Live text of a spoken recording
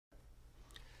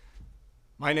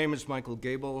My name is Michael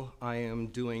Gabel. I am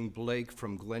doing Blake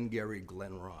from Glengarry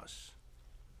Glen Ross.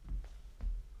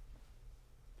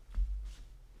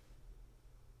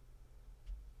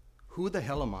 Who the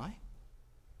hell am I?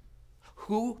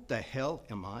 Who the hell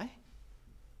am I?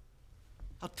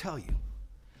 I'll tell you.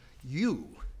 You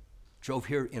drove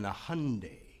here in a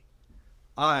Hyundai.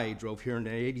 I drove here in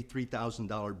an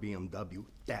 $83,000 BMW.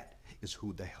 That is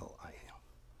who the hell I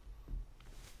am.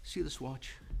 See this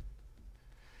watch?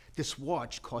 This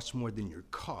watch costs more than your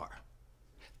car.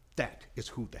 That is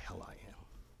who the hell I am.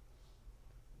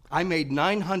 I made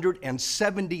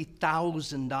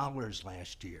 $970,000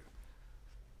 last year.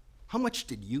 How much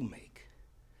did you make?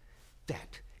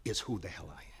 That is who the hell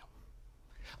I am.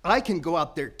 I can go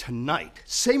out there tonight,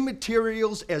 same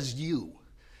materials as you,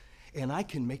 and I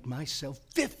can make myself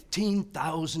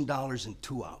 $15,000 in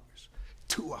 2 hours.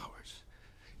 2 hours.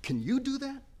 Can you do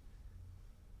that?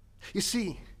 You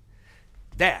see,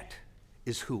 that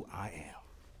is who I am.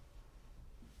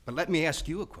 But let me ask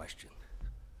you a question.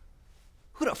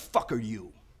 Who the fuck are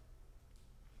you?